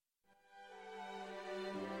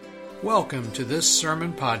Welcome to this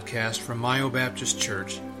sermon podcast from Mayo Baptist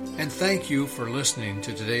Church, and thank you for listening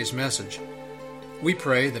to today's message. We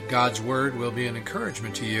pray that God's Word will be an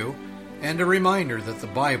encouragement to you and a reminder that the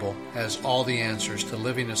Bible has all the answers to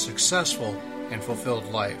living a successful and fulfilled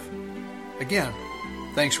life. Again,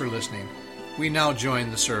 thanks for listening. We now join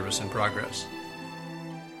the service in progress.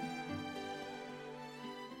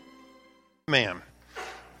 Ma'am,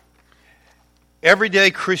 everyday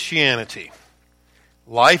Christianity.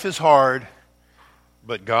 Life is hard,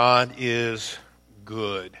 but God is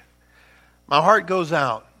good. My heart goes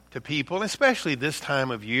out to people, especially this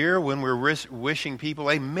time of year when we're wishing people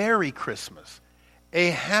a Merry Christmas, a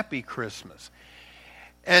Happy Christmas.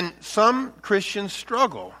 And some Christians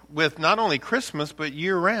struggle with not only Christmas, but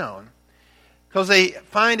year-round, because they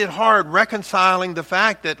find it hard reconciling the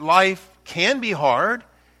fact that life can be hard,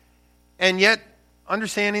 and yet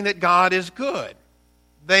understanding that God is good.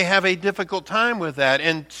 They have a difficult time with that.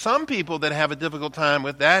 And some people that have a difficult time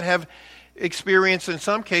with that have experienced, in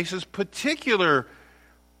some cases, particular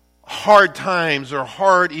hard times or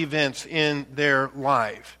hard events in their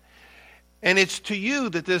life. And it's to you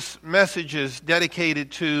that this message is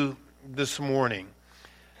dedicated to this morning.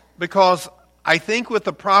 Because I think with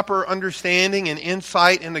the proper understanding and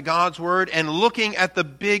insight into God's Word and looking at the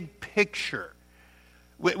big picture,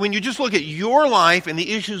 when you just look at your life and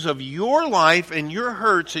the issues of your life and your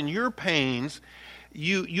hurts and your pains,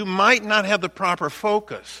 you might not have the proper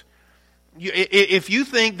focus. If you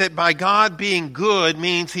think that by God being good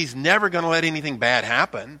means He's never going to let anything bad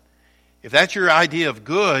happen, if that's your idea of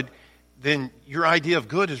good, then your idea of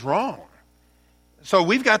good is wrong. So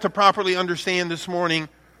we've got to properly understand this morning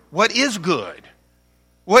what is good,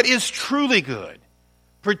 what is truly good,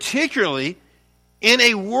 particularly in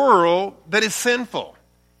a world that is sinful.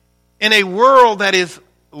 In a world that is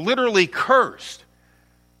literally cursed.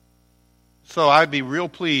 So I'd be real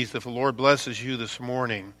pleased if the Lord blesses you this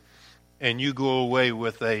morning and you go away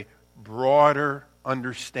with a broader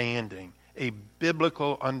understanding, a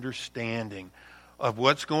biblical understanding of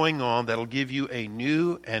what's going on that'll give you a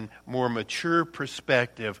new and more mature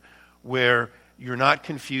perspective where you're not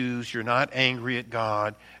confused, you're not angry at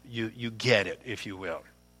God, you get it, if you will.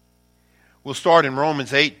 We'll start in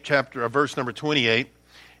Romans 8, verse number 28.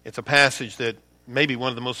 It's a passage that may be one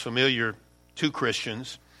of the most familiar to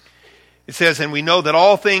Christians. It says, "And we know that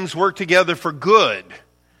all things work together for good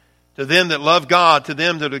to them that love God, to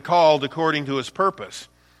them that are called according to His purpose."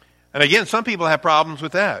 And again, some people have problems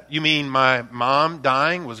with that. You mean my mom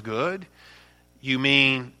dying was good? You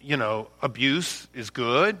mean, abuse is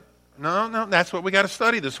good? No, that's what we got to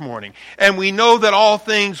study this morning. And we know that all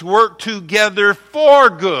things work together for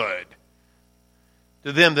good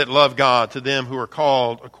to them that love God, to them who are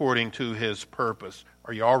called according to His purpose.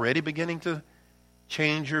 Are you already beginning to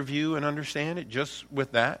change your view and understand it just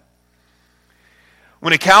with that?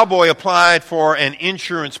 When a cowboy applied for an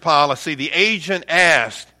insurance policy, the agent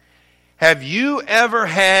asked, "Have you ever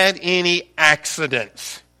had any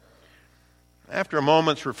accidents?" After a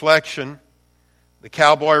moment's reflection, the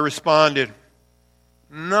cowboy responded,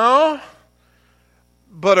 "No.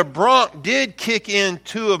 But a bronc did kick in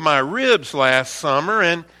 2 of my ribs last summer,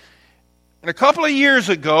 and a couple of years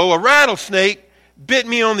ago, a rattlesnake bit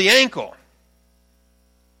me on the ankle."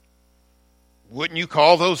 "Wouldn't you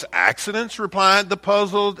call those accidents?" replied the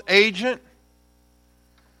puzzled agent.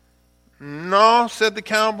 "No," said the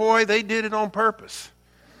cowboy, "they did it on purpose."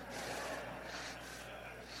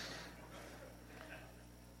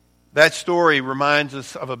 That story reminds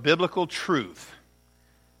us of a biblical truth,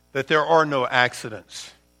 that there are no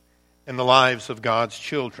accidents in the lives of God's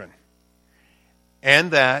children.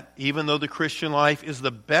 And that even though the Christian life is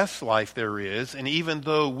the best life there is, and even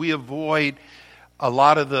though we avoid a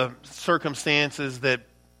lot of the circumstances that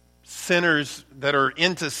sinners that are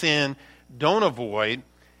into sin don't avoid,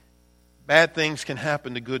 bad things can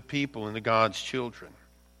happen to good people and to God's children.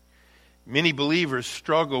 Many believers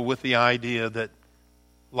struggle with the idea that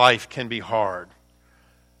life can be hard.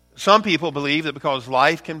 Some people believe that because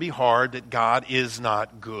life can be hard, that God is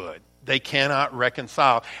not good. They cannot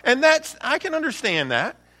reconcile. And I can understand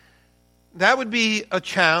that. That would be a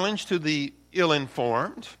challenge to the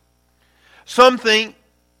ill-informed. Some think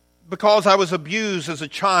because I was abused as a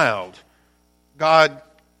child, God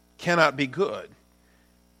cannot be good.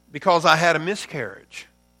 Because I had a miscarriage,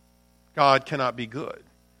 God cannot be good.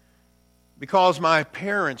 Because my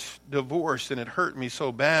parents divorced and it hurt me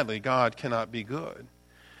so badly, God cannot be good.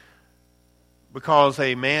 Because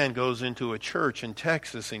a man goes into a church in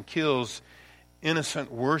Texas and kills innocent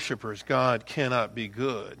worshipers, God cannot be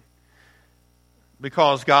good.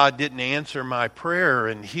 Because God didn't answer my prayer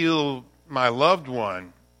and heal my loved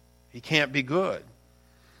one, He can't be good.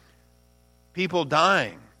 people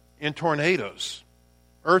dying in tornadoes,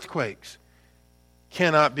 earthquakes,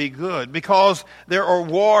 cannot be good. Because there are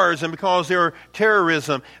wars and because there are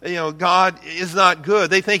terrorism, God is not good.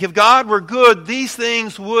 They think if God were good, these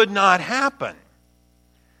things would not happen.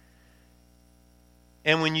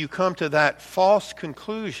 And when you come to that false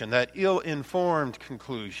conclusion, that ill-informed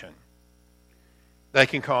conclusion, that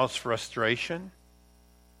can cause frustration,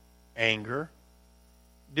 anger,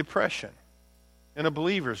 depression in a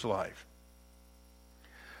believer's life.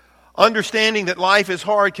 Understanding that life is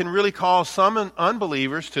hard can really cause some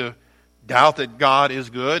unbelievers to doubt that God is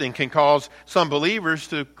good and can cause some believers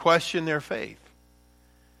to question their faith.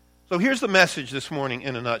 So here's the message this morning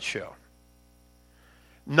in a nutshell.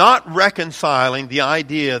 Not reconciling the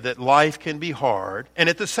idea that life can be hard and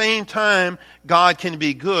at the same time God can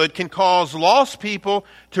be good can cause lost people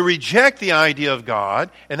to reject the idea of God.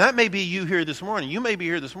 And that may be you here this morning. You may be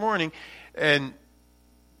here this morning and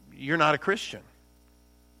you're not a Christian.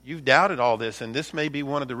 You've doubted all this, and this may be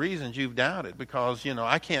one of the reasons you've doubted, because,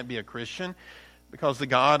 I can't be a Christian because the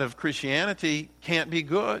God of Christianity can't be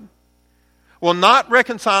good. Well, not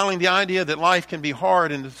reconciling the idea that life can be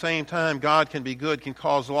hard and at the same time God can be good can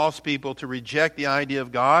cause lost people to reject the idea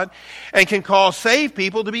of God and can cause saved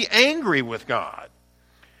people to be angry with God.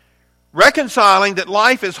 Reconciling that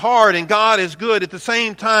life is hard and God is good at the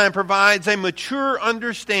same time provides a mature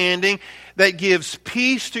understanding that gives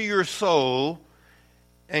peace to your soul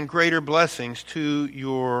and greater blessings to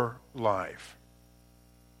your life.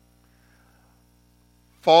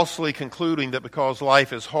 Falsely concluding that because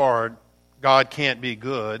life is hard, God can't be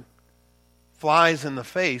good, flies in the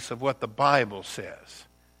face of what the Bible says.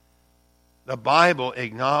 The Bible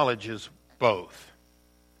acknowledges both.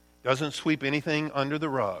 Doesn't sweep anything under the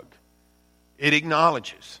rug. It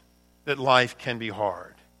acknowledges that life can be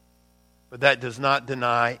hard. But that does not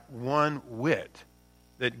deny one whit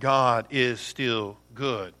that God is still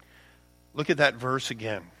good. Look at that verse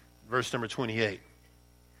again, verse number 28.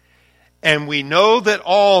 And we know that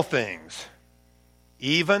all things,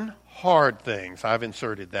 even hard things, I've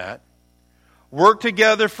inserted that, work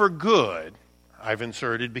together for good, I've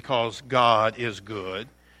inserted because God is good,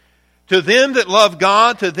 to them that love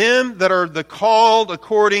God, to them that are the called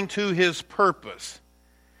according to His purpose.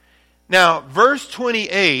 Now, verse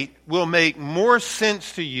 28 will make more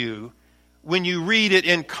sense to you when you read it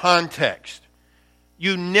in context.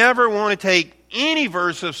 You never want to take any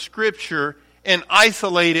verse of Scripture and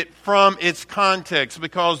isolate it from its context,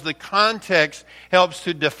 because the context helps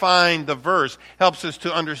to define the verse, helps us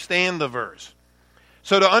to understand the verse.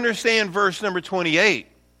 So to understand verse number 28,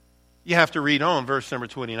 you have to read on verse number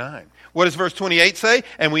 29. What does verse 28 say?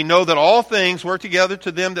 And we know that all things work together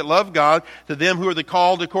to them that love God, to them who are the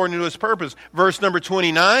called according to His purpose. Verse number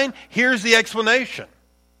 29, here's the explanation.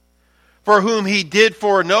 For whom He did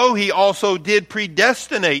foreknow, He also did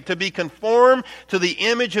predestinate to be conformed to the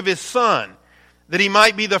image of His Son, that He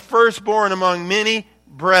might be the firstborn among many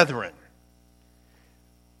brethren.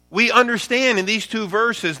 We understand in these two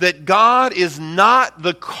verses that God is not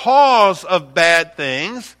the cause of bad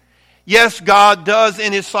things. Yes, God does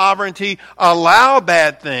in His sovereignty allow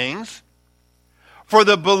bad things. For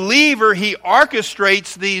the believer, He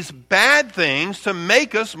orchestrates these bad things to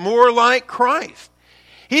make us more like Christ.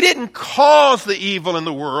 He didn't cause the evil in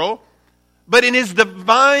the world, but in His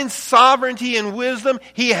divine sovereignty and wisdom,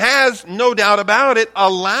 He has, no doubt about it,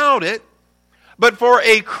 allowed it. But for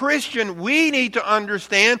a Christian, we need to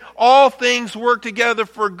understand all things work together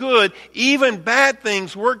for good. Even bad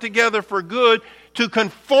things work together for good to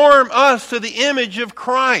conform us to the image of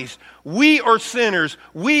Christ. We are sinners.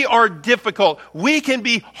 We are difficult. We can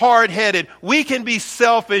be hard-headed. We can be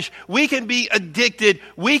selfish. We can be addicted.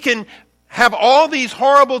 We can have all these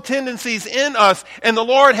horrible tendencies in us, and the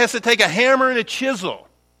Lord has to take a hammer and a chisel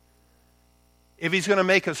if He's going to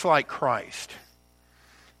make us like Christ.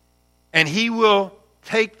 And He will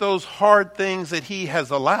take those hard things that He has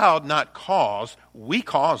allowed, not caused. We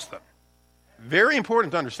caused them. Very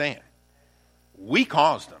important to understand. We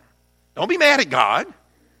caused them. Don't be mad at God.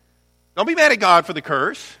 Don't be mad at God for the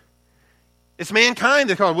curse. It's mankind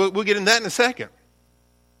that caused it. We'll get into that in a second.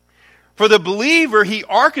 For the believer, He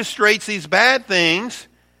orchestrates these bad things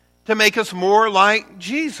to make us more like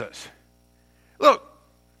Jesus. Look,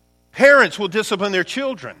 parents will discipline their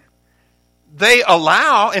children. They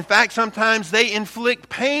allow, in fact, sometimes they inflict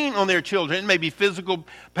pain on their children. It may be physical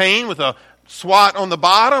pain with a swat on the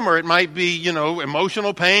bottom, or it might be,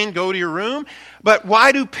 emotional pain, go to your room. But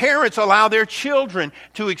why do parents allow their children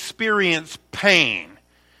to experience pain?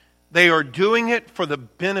 They are doing it for the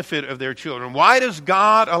benefit of their children. Why does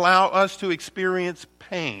God allow us to experience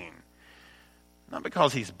pain? Not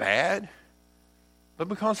because He's bad, but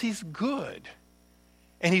because He's good.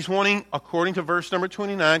 And He's wanting, according to verse number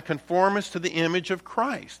 29, conform us to the image of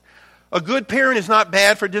Christ. A good parent is not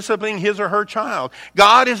bad for disciplining his or her child.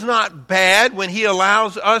 God is not bad when He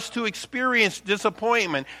allows us to experience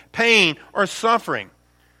disappointment, pain, or suffering.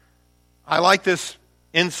 I like this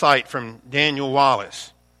insight from Daniel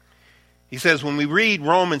Wallace. He says, when we read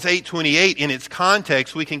Romans 8:28 in its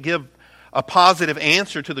context, we can give a positive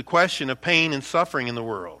answer to the question of pain and suffering in the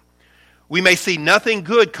world. We may see nothing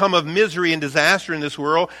good come of misery and disaster in this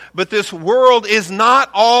world, but this world is not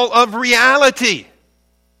all of reality.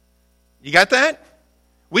 You got that?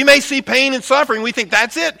 We may see pain and suffering. We think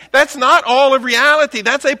that's it. That's not all of reality.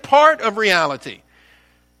 That's a part of reality.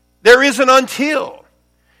 There is an until.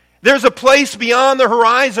 There's a place beyond the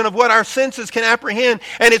horizon of what our senses can apprehend,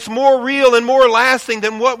 and it's more real and more lasting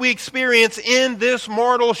than what we experience in this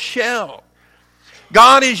mortal shell.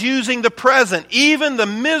 God is using the present, even the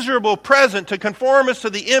miserable present, to conform us to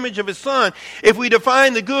the image of His Son. If we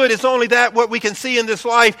define the good as only that what we can see in this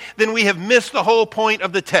life, then we have missed the whole point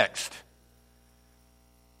of the text.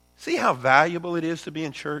 See how valuable it is to be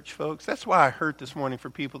in church, folks? That's why I hurt this morning for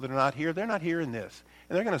people that are not here. They're not hearing this,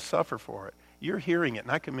 and they're going to suffer for it. You're hearing it,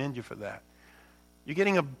 and I commend you for that. You're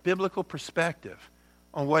getting a biblical perspective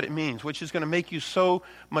on what it means, which is going to make you so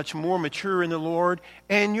much more mature in the Lord,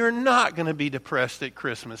 and you're not going to be depressed at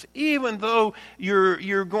Christmas. Even though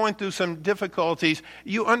you're going through some difficulties,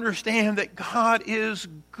 you understand that God is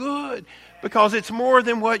good, because it's more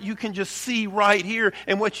than what you can just see right here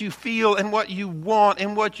and what you feel and what you want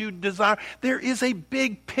and what you desire. There is a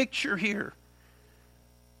big picture here.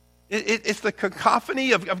 It's the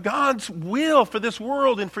cacophony of God's will for this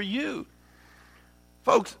world and for you.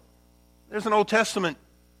 Folks, there's an Old Testament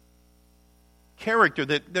character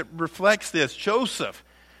that reflects this. Joseph,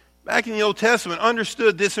 back in the Old Testament,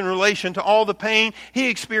 understood this in relation to all the pain he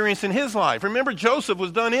experienced in his life. Remember, Joseph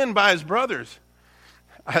was done in by his brothers.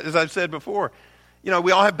 As I've said before, we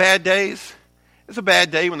all have bad days. It's a bad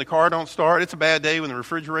day when the car don't start. It's a bad day when the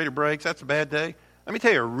refrigerator breaks. That's a bad day. Let me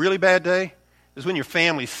tell you, a really bad day is when your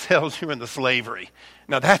family sells you into slavery.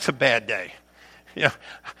 Now, that's a bad day.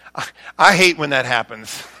 I hate when that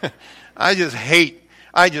happens. I just hate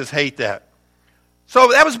that. So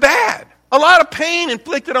that was bad. A lot of pain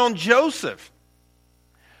inflicted on Joseph.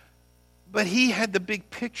 But he had the big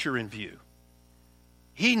picture in view.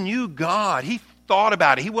 He knew God. He thought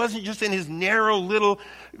about it. He wasn't just in his narrow little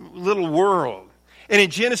world. And in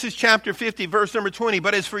Genesis chapter 50, verse number 20,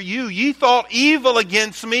 but as for you, ye thought evil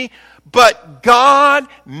against me, but God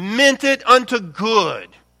meant it unto good,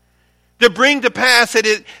 to bring to pass at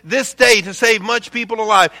this day to save much people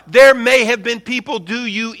alive. There may have been people do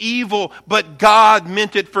you evil, but God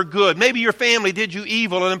meant it for good. Maybe your family did you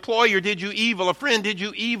evil, an employer did you evil, a friend did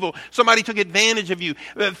you evil, somebody took advantage of you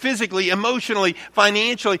physically, emotionally,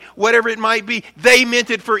 financially, whatever it might be. They meant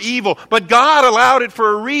it for evil, but God allowed it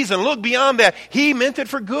for a reason. Look beyond that. He meant it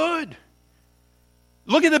for good.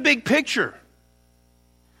 Look at the big picture.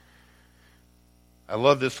 I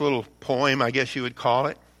love this little poem, I guess you would call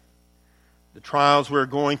it. The trials we're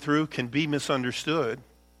going through can be misunderstood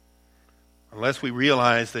unless we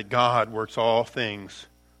realize that God works all things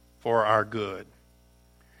for our good.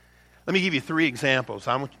 Let me give you 3 examples.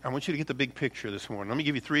 I want you to get the big picture this morning. Let me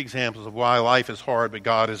give you 3 examples of why life is hard, but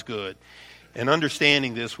God is good. And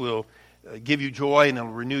understanding this will give you joy and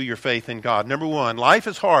it'll renew your faith in God. Number 1, life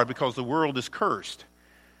is hard because the world is cursed.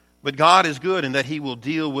 But God is good in that He will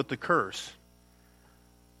deal with the curse.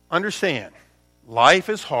 Understand, life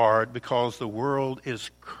is hard because the world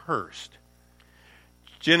is cursed.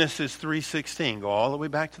 Genesis 3:16, go all the way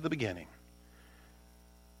back to the beginning.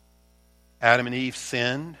 Adam and Eve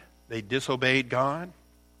sinned. They disobeyed God.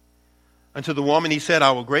 Unto the woman He said,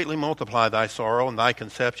 I will greatly multiply thy sorrow and thy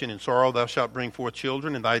conception. In sorrow thou shalt bring forth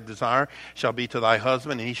children, and thy desire shall be to thy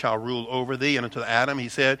husband, and he shall rule over thee. And unto Adam He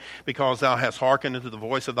said, because thou hast hearkened unto the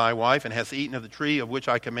voice of thy wife, and hast eaten of the tree of which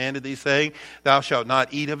I commanded thee, saying, thou shalt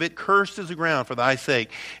not eat of it. Cursed is the ground for thy sake,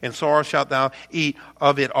 and sorrow shalt thou eat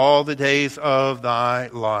of it all the days of thy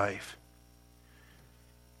life.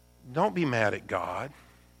 Don't be mad at God.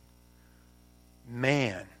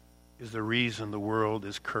 Man is the reason the world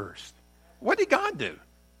is cursed. What did God do?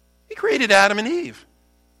 He created Adam and Eve.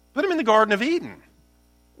 Put them in the Garden of Eden.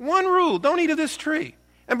 One rule, don't eat of this tree.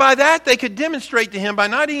 And by that, they could demonstrate to Him, by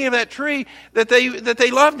not eating of that tree, that they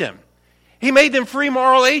loved Him. He made them free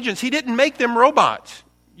moral agents. He didn't make them robots.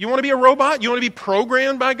 You want to be a robot? You want to be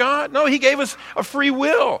programmed by God? No, He gave us a free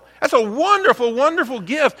will. That's a wonderful, wonderful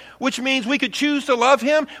gift, which means we could choose to love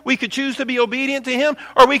Him, we could choose to be obedient to Him,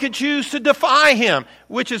 or we could choose to defy Him,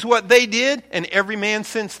 which is what they did, and every man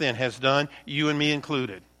since then has done, you and me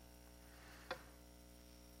included.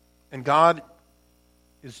 And God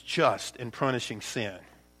is just in punishing sin.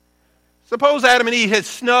 Suppose Adam and Eve had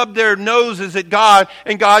snubbed their noses at God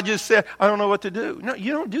and God just said, I don't know what to do. No,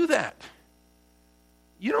 you don't do that.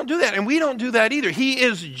 You don't do that, and we don't do that either. He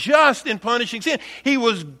is just in punishing sin. He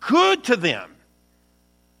was good to them.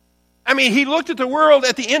 I mean, he looked at the world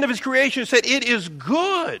at the end of his creation and said, it is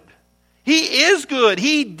good. He is good.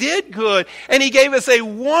 He did good. And he gave us a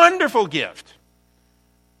wonderful gift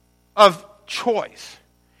of choice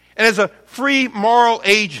and as a free moral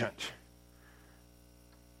agent.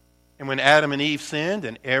 And when Adam and Eve sinned,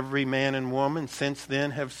 and every man and woman since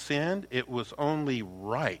then have sinned, it was only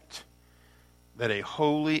right that a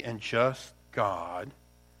holy and just God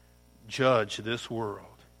judge this world.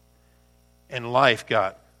 And life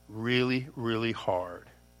got really, really hard,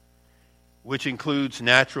 which includes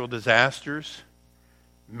natural disasters,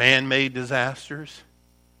 man-made disasters,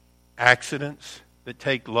 accidents that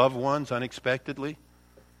take loved ones unexpectedly.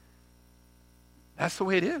 That's the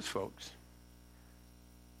way it is, folks.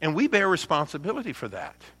 And we bear responsibility for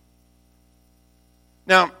that.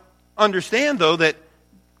 Now, understand, though, that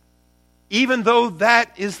even though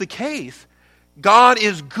that is the case, God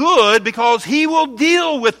is good because he will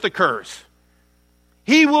deal with the curse.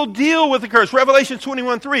 He will deal with the curse. Revelation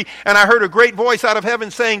 21:3, and I heard a great voice out of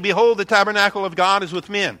heaven saying, behold, the tabernacle of God is with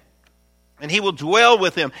men, and he will dwell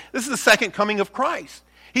with them. This is the second coming of Christ.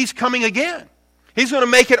 He's coming again. He's going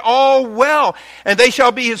to make it all well. And they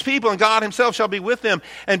shall be his people, and God himself shall be with them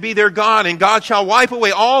and be their God. And God shall wipe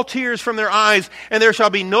away all tears from their eyes, and there shall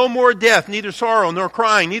be no more death, neither sorrow nor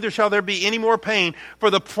crying, neither shall there be any more pain, for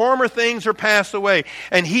the former things are passed away.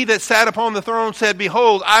 And he that sat upon the throne said,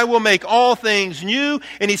 behold, I will make all things new.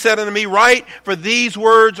 And he said unto me, write, for these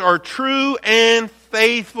words are true and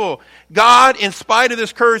faithful. God, in spite of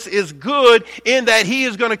this curse, is good in that he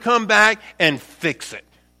is going to come back and fix it.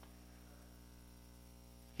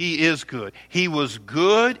 He is good. He was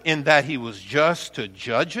good in that he was just to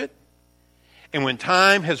judge it. And when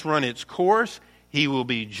time has run its course, he will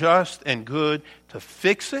be just and good to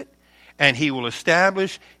fix it. And he will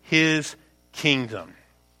establish his kingdom.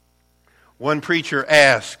 One preacher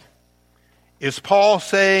asked, is Paul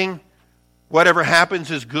saying whatever happens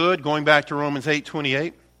is good, going back to Romans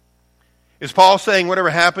 8:28? Is Paul saying whatever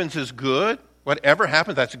happens is good? Whatever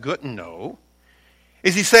happens, that's good? No.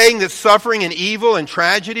 Is he saying that suffering and evil and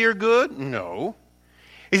tragedy are good? No.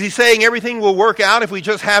 Is he saying everything will work out if we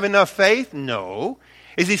just have enough faith? No.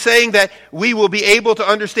 Is he saying that we will be able to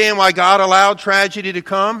understand why God allowed tragedy to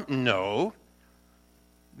come? No.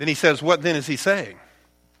 Then he says, what then is he saying?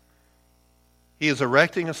 He is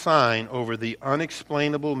erecting a sign over the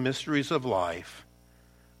unexplainable mysteries of life,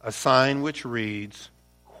 a sign which reads,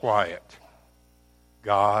 quiet,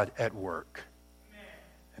 God at work.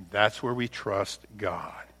 And that's where we trust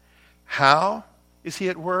God. How is he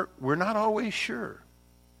at work? We're not always sure.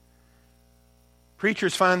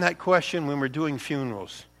 Preachers find that question when we're doing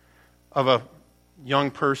funerals of a young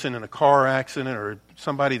person in a car accident or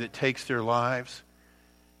somebody that takes their lives.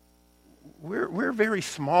 We're very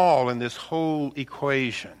small in this whole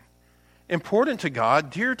equation. Important to God,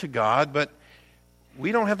 dear to God, but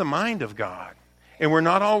we don't have the mind of God. And we're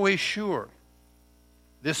not always sure.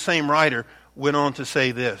 This same writer went on to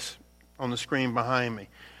say this on the screen behind me.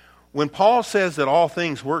 When Paul says that all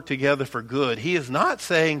things work together for good, he is not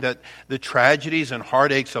saying that the tragedies and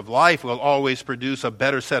heartaches of life will always produce a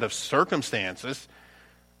better set of circumstances.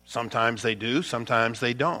 Sometimes they do, sometimes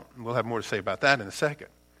they don't. We'll have more to say about that in a second.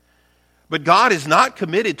 But God is not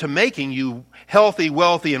committed to making you healthy,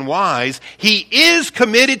 wealthy, and wise. He is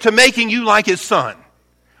committed to making you like his son.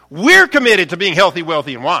 We're committed to being healthy,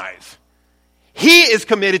 wealthy, and wise. He is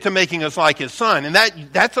committed to making us like his son. And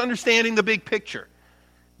that's understanding the big picture.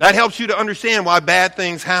 That helps you to understand why bad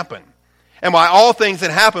things happen. And why all things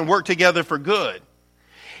that happen work together for good.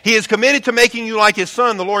 He is committed to making you like his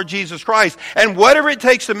son, the Lord Jesus Christ. And whatever it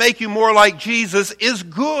takes to make you more like Jesus is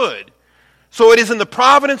good. So it is in the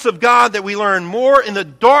providence of God that we learn more in the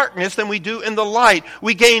darkness than we do in the light.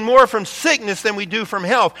 We gain more from sickness than we do from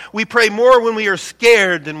health. We pray more when we are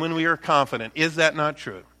scared than when we are confident. Is that not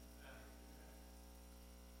true?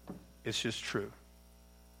 It's just true.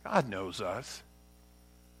 God knows us.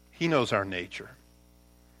 He knows our nature.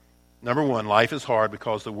 Number one, life is hard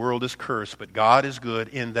because the world is cursed, but God is good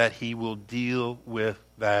in that he will deal with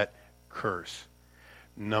that curse.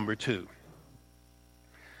 Number two,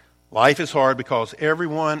 life is hard because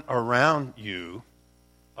everyone around you,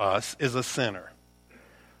 us, is a sinner.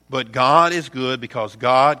 But God is good because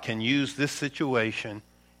God can use this situation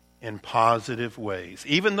in positive ways.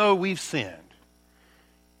 Even though we've sinned,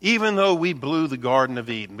 even though we blew the Garden of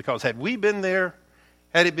Eden, because had we been there,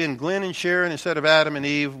 Had it been Glenn and Sharon instead of Adam and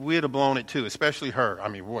Eve, we'd have blown it too, especially her. I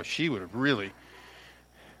mean, boy, she would have really...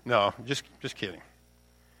 No, just kidding.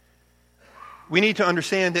 We need to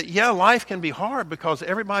understand that, life can be hard because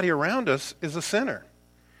everybody around us is a sinner.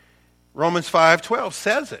 Romans 5:12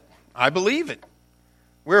 says it. I believe it.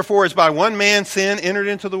 Wherefore, as by one man sin entered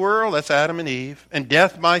into the world, that's Adam and Eve, and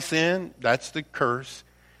death by sin, that's the curse.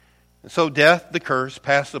 And so death, the curse,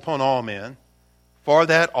 passed upon all men, for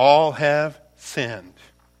that all have sinned.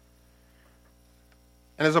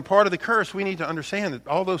 And as a part of the curse, we need to understand that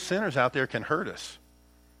all those sinners out there can hurt us.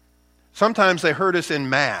 Sometimes they hurt us in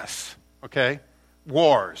mass, okay?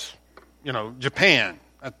 Wars, Japan,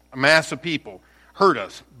 a mass of people hurt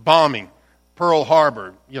us. Bombing, Pearl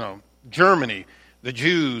Harbor, Germany, the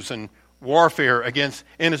Jews, and warfare against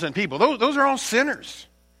innocent people. Those are all sinners.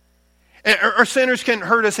 Or sinners can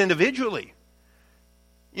hurt us individually.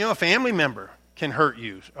 A family member can hurt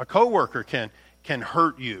you. A coworker can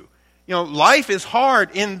hurt you. Life is hard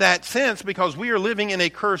in that sense because we are living in a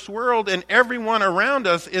cursed world and everyone around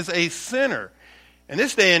us is a sinner. In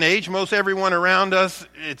this day and age, most everyone around us,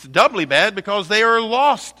 it's doubly bad because they are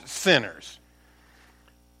lost sinners.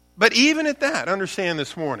 But even at that, understand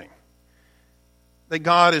this morning that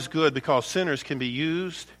God is good because sinners can be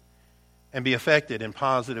used and be affected in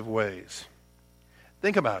positive ways.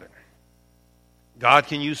 Think about it. God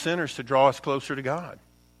can use sinners to draw us closer to God.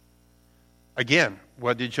 Again,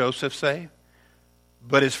 what did Joseph say?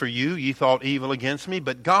 But as for you, ye thought evil against me,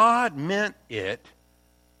 but God meant it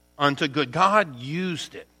unto good. God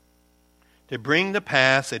used it to bring the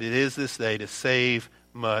pass that it is this day to save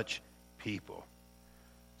much people.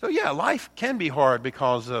 So life can be hard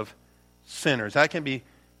because of sinners. That can be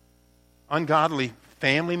ungodly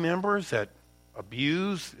family members that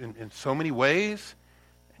abuse in so many ways,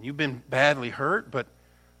 and you've been badly hurt, but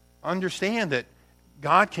understand that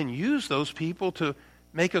God can use those people to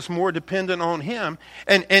make us more dependent on Him,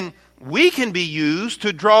 and we can be used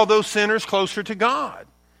to draw those sinners closer to God.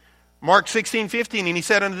 Mark 16:15, and He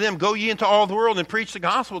said unto them, Go ye into all the world and preach the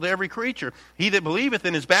gospel to every creature. He that believeth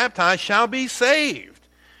and is baptized shall be saved,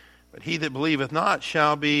 but he that believeth not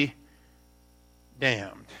shall be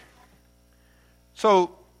damned.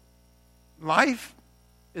 So, life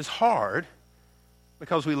is hard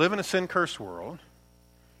because we live in a sin-cursed world,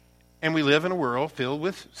 and we live in a world filled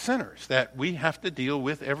with sinners that we have to deal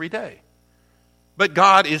with every day. But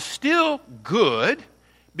God is still good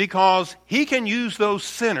because He can use those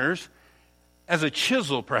sinners as a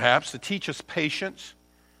chisel, perhaps, to teach us patience,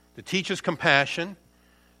 to teach us compassion,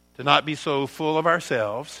 to not be so full of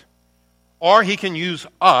ourselves. Or He can use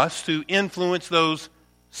us to influence those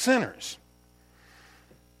sinners.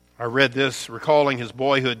 I read this, recalling his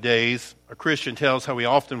boyhood days. A Christian tells how he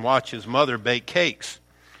often watched his mother bake cakes.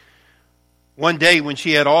 One day when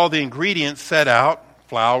she had all the ingredients set out,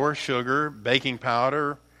 flour, sugar, baking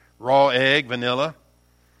powder, raw egg, vanilla,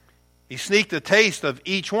 he sneaked a taste of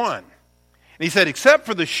each one. And he said, except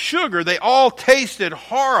for the sugar, they all tasted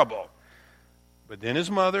horrible. But then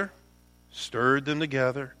his mother stirred them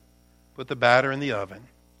together, put the batter in the oven.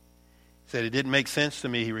 He said, it didn't make sense to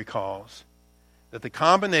me, he recalls, that the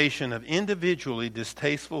combination of individually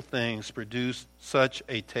distasteful things produced such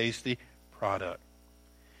a tasty product.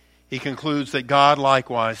 He concludes that God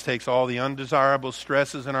likewise takes all the undesirable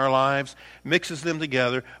stresses in our lives, mixes them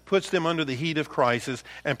together, puts them under the heat of crisis,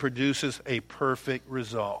 and produces a perfect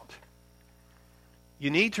result. You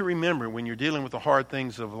need to remember when you're dealing with the hard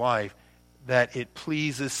things of life that it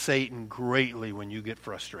pleases Satan greatly when you get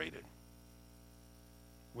frustrated,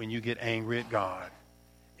 when you get angry at God,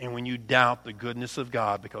 and when you doubt the goodness of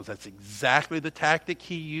God, because that's exactly the tactic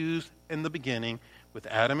he used in the beginning with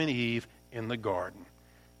Adam and Eve in the garden.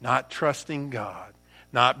 Not trusting God,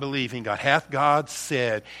 not believing God. Hath God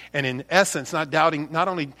said? And in essence, not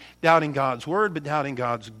only doubting God's word, but doubting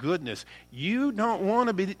God's goodness. You don't want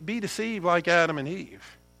to be deceived like Adam and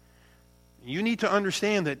Eve. You need to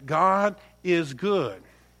understand that God is good.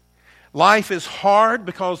 Life is hard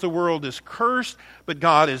because the world is cursed, but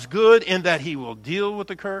God is good in that He will deal with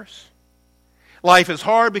the curse. Life is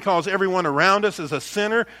hard because everyone around us is a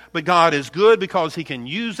sinner, but God is good because He can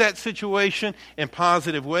use that situation in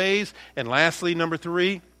positive ways. And lastly, number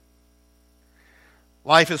 3,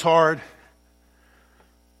 life is hard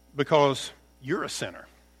because you're a sinner.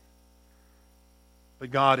 But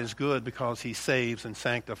God is good because He saves and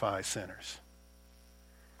sanctifies sinners.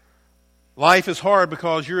 Life is hard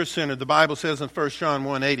because you're a sinner. The Bible says in 1 John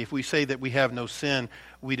 1:8, if we say that we have no sin,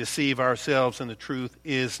 we deceive ourselves and the truth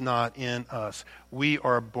is not in us. We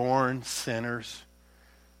are born sinners.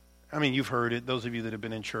 I mean, you've heard it, those of you that have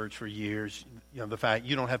been in church for years, the fact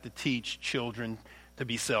you don't have to teach children to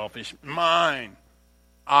be selfish. Mine.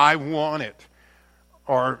 I want it.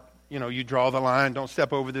 Or, you draw the line, don't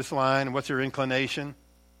step over this line. And what's your inclination?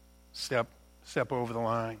 Step over the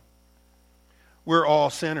line. We're all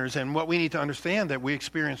sinners, and what we need to understand that we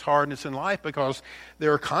experience hardness in life because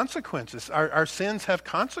there are consequences. Our sins have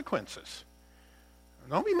consequences.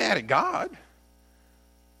 Don't be mad at God.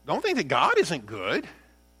 Don't think that God isn't good.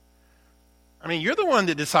 I mean, you're the one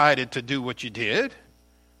that decided to do what you did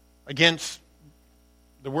against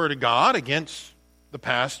the Word of God, against the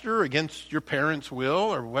pastor, against your parents'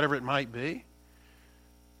 will, or whatever it might be.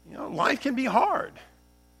 Life can be hard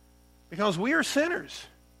because we are sinners.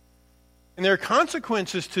 And there are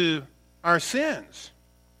consequences to our sins.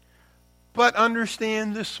 But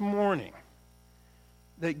understand this morning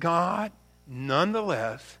that God,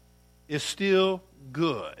 nonetheless, is still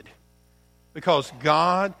good because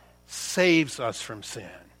God saves us from sin.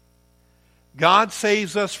 God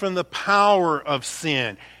saves us from the power of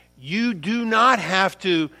sin. You do not have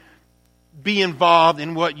to be involved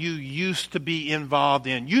in what you used to be involved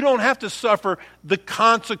in. You don't have to suffer the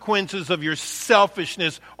consequences of your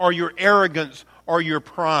selfishness or your arrogance or your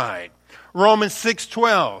pride. Romans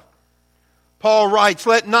 6:12. Paul writes,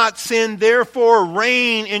 "Let not sin therefore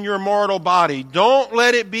reign in your mortal body. Don't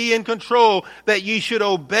let it be in control that ye should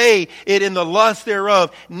obey it in the lust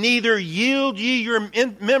thereof. Neither yield ye your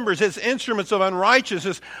members as instruments of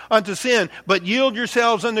unrighteousness unto sin, but yield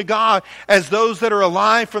yourselves unto God as those that are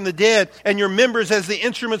alive from the dead, and your members as the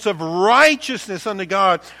instruments of righteousness unto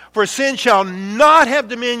God. For sin shall not have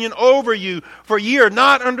dominion over you, for ye are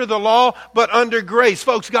not under the law, but under grace."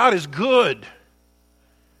 Folks, God is good.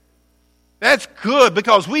 That's good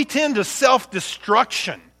because we tend to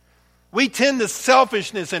self-destruction. We tend to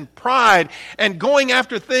selfishness and pride and going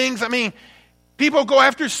after things. I mean, people go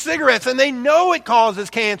after cigarettes and they know it causes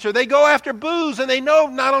cancer. They go after booze and they know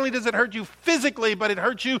not only does it hurt you physically, but it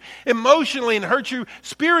hurts you emotionally and hurts you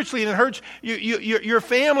spiritually and it hurts your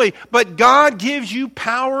family. But God gives you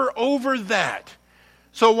power over that.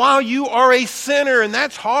 So while you are a sinner, and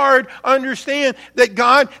that's hard, understand that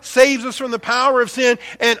God saves us from the power of sin,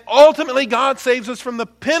 and ultimately God saves us from the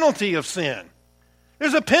penalty of sin.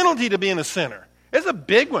 There's a penalty to being a sinner. It's a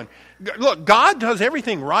big one. Look, God does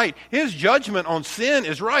everything right. His judgment on sin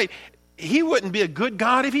is right. He wouldn't be a good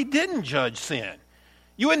God if He didn't judge sin.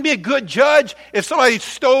 You wouldn't be a good judge if somebody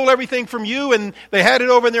stole everything from you and they had it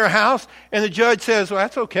over in their house, and the judge says, "Well,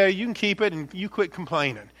 that's okay, you can keep it, and you quit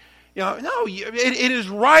complaining." No, it is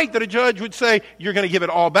right that a judge would say, you're going to give it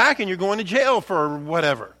all back and you're going to jail for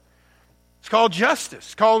whatever. It's called justice.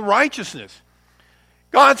 It's called righteousness.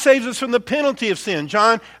 God saves us from the penalty of sin.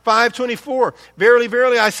 John 5:24, "Verily,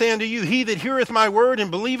 verily, I say unto you, he that heareth my word and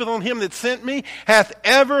believeth on him that sent me hath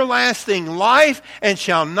everlasting life and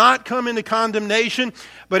shall not come into condemnation,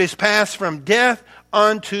 but is passed from death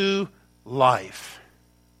unto life."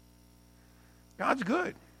 God's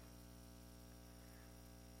good.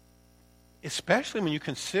 Especially when you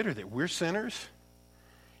consider that we're sinners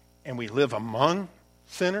and we live among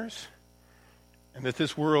sinners and that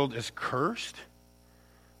this world is cursed.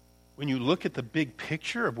 When you look at the big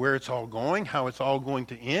picture of where it's all going, how it's all going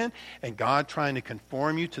to end, and God trying to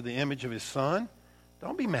conform you to the image of His Son,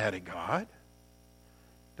 don't be mad at God.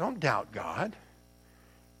 Don't doubt God.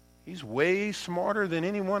 He's way smarter than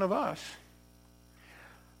any one of us.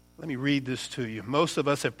 Let me read this to you. Most of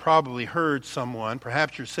us have probably heard someone,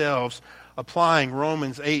 perhaps yourselves, applying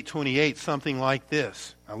Romans 8:28, something like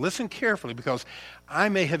this. Now listen carefully because I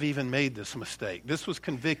may have even made this mistake. This was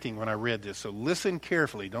convicting when I read this, so listen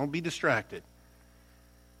carefully. Don't be distracted.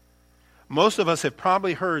 Most of us have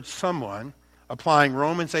probably heard someone applying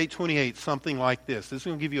Romans 8:28, something like this. This is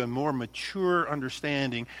going to give you a more mature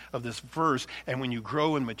understanding of this verse, and when you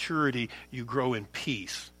grow in maturity, you grow in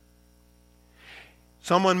peace.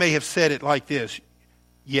 Someone may have said it like this: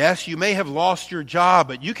 yes, you may have lost your job,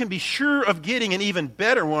 but you can be sure of getting an even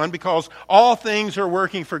better one because all things are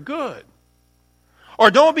working for good. Or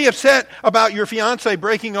don't be upset about your fiancé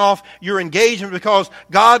breaking off your engagement because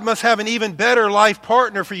God must have an even better life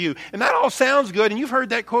partner for you. And that all sounds good, and you've heard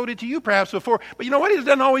that quoted to you perhaps before, but you know what? It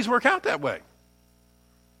doesn't always work out that way.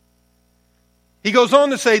 He goes on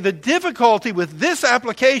to say the difficulty with this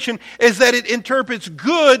application is that it interprets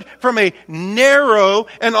good from a narrow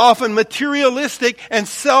and often materialistic and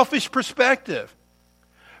selfish perspective.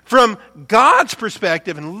 From God's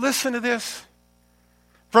perspective, and listen to this,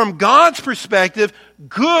 from God's perspective,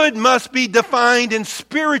 good must be defined in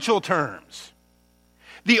spiritual terms.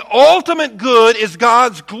 The ultimate good is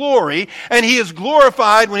God's glory, and He is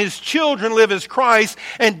glorified when His children live as Christ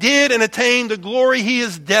and did and attained the glory He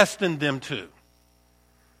has destined them to.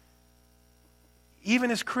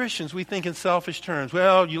 Even as Christians, we think in selfish terms.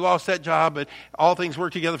 Well, you lost that job, but all things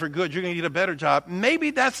work together for good. You're going to get a better job.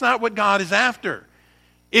 Maybe that's not what God is after.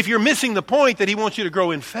 If you're missing the point that he wants you to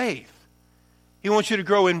grow in faith. He wants you to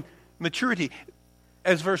grow in maturity.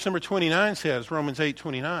 As verse number 29 says, Romans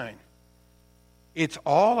 8:29. It's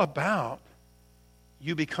all about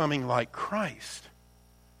you becoming like Christ.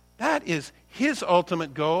 That is his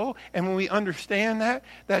ultimate goal. And when we understand that,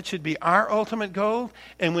 that should be our ultimate goal.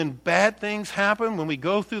 And when bad things happen, when we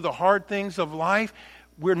go through the hard things of life,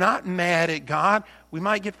 we're not mad at God. We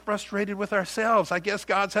might get frustrated with ourselves. I guess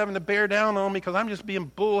God's having to bear down on me because I'm just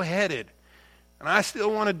being bullheaded. And I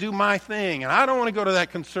still want to do my thing. And I don't want to go to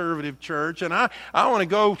that conservative church. And I want to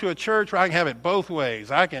go to a church where I can have it both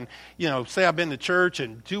ways. I can, say I've been to church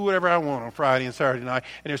and do whatever I want on Friday and Saturday night.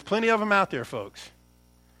 And there's plenty of them out there, folks.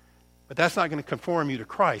 But that's not going to conform you to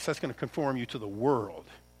Christ. That's going to conform you to the world.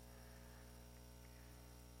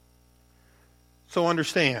 So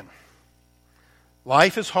understand,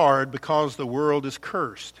 life is hard because the world is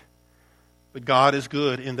cursed. But God is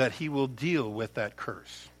good in that he will deal with that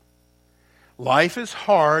curse. Life is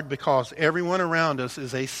hard because everyone around us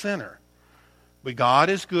is a sinner. But God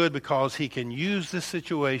is good because he can use this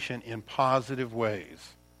situation in positive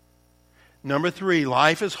ways. Number 3,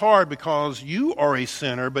 life is hard because you are a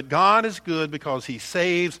sinner, but God is good because he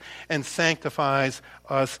saves and sanctifies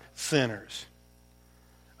us sinners.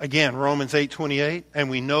 Again, Romans 8:28, and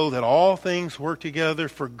we know that all things work together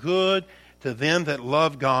for good to them that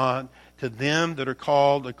love God, to them that are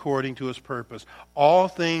called according to his purpose. All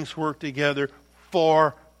things work together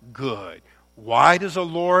for good. Why does the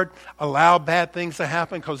Lord allow bad things to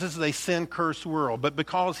happen? Because this is a sin-cursed world. But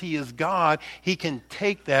because he is God, he can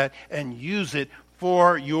take that and use it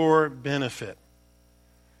for your benefit.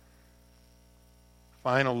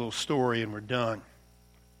 Final little story and we're done.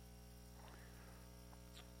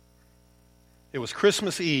 It was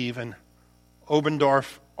Christmas Eve in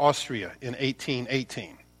Oberndorf, Austria in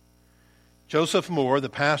 1818. Joseph Moore, the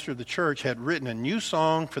pastor of the church, had written a new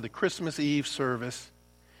song for the Christmas Eve service.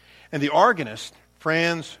 And the organist,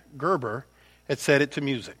 Franz Gerber, had set it to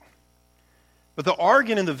music. But the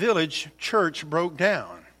organ in the village church broke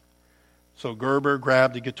down. So Gerber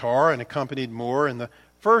grabbed a guitar and accompanied Moore in the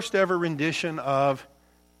first ever rendition of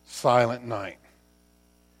Silent Night.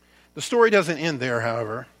 The story doesn't end there,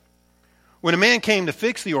 however. When a man came to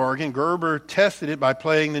fix the organ, Gerber tested it by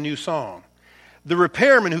playing the new song. The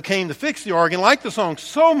repairman who came to fix the organ liked the song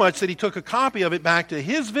so much that he took a copy of it back to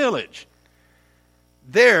his village.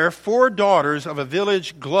 There, 4 daughters of a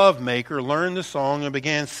village glove maker learned the song and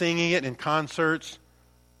began singing it in concerts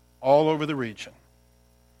all over the region.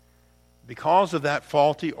 Because of that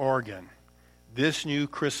faulty organ, this new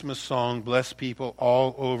Christmas song blessed people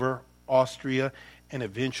all over Austria and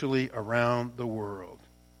eventually around the world.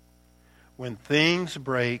 When things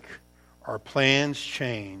break, our plans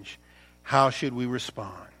change, how should we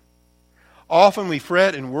respond? Often we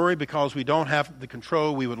fret and worry because we don't have the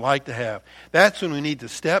control we would like to have. That's when we need to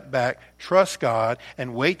step back, trust God,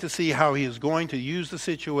 and wait to see how he is going to use the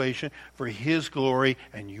situation for his glory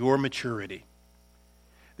and your maturity.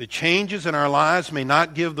 The changes in our lives may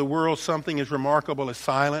not give the world something as remarkable as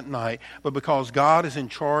Silent Night, but because God is in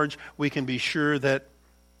charge, we can be sure that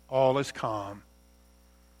all is calm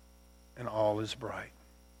and all is bright.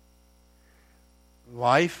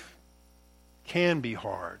 Life can be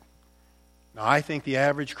hard. Now, I think the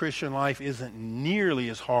average Christian life isn't nearly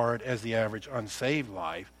as hard as the average unsaved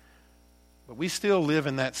life, but we still live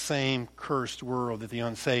in that same cursed world that the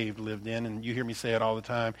unsaved lived in, and you hear me say it all the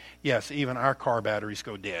time. Yes, even our car batteries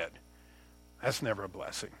go dead. That's never a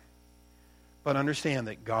blessing. But understand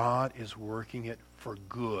that God is working it for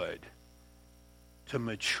good to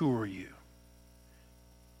mature you.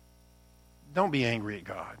 Don't be angry at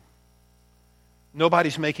God.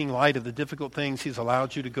 Nobody's making light of the difficult things he's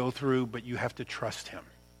allowed you to go through, but you have to trust him.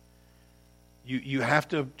 You have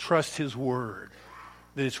to trust his word,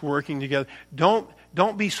 that it's working together.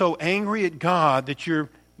 Don't be so angry at God that you're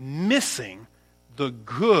missing the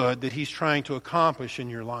good that he's trying to accomplish in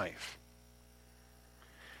your life.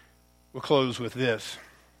 We'll close with this.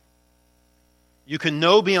 You can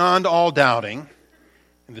know beyond all doubting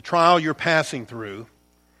in the trial you're passing through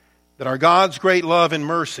that our God's great love and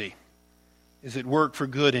mercy is at work for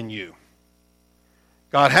good in you.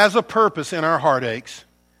 God has a purpose in our heartaches.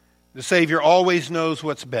 The Savior always knows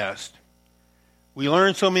what's best. We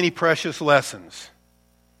learn so many precious lessons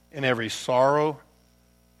in every sorrow,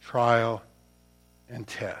 trial, and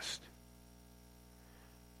test.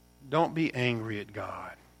 Don't be angry at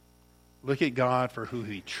God. Look at God for who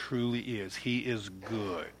he truly is. He is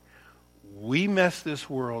good. We mess this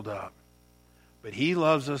world up, But he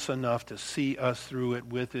loves us enough to see us through it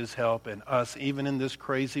with his help, and us, even in this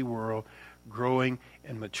crazy world, growing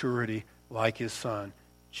in maturity like his Son,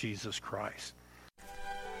 Jesus Christ.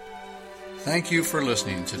 Thank you for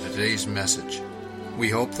listening to today's message. We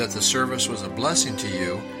hope that the service was a blessing to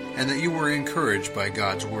you and that you were encouraged by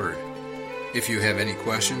God's Word. If you have any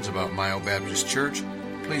questions about Myo Baptist Church,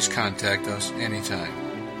 please contact us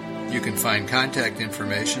anytime. You can find contact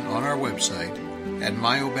information on our website at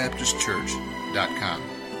myobaptistchurch.com.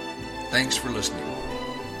 Thanks for listening.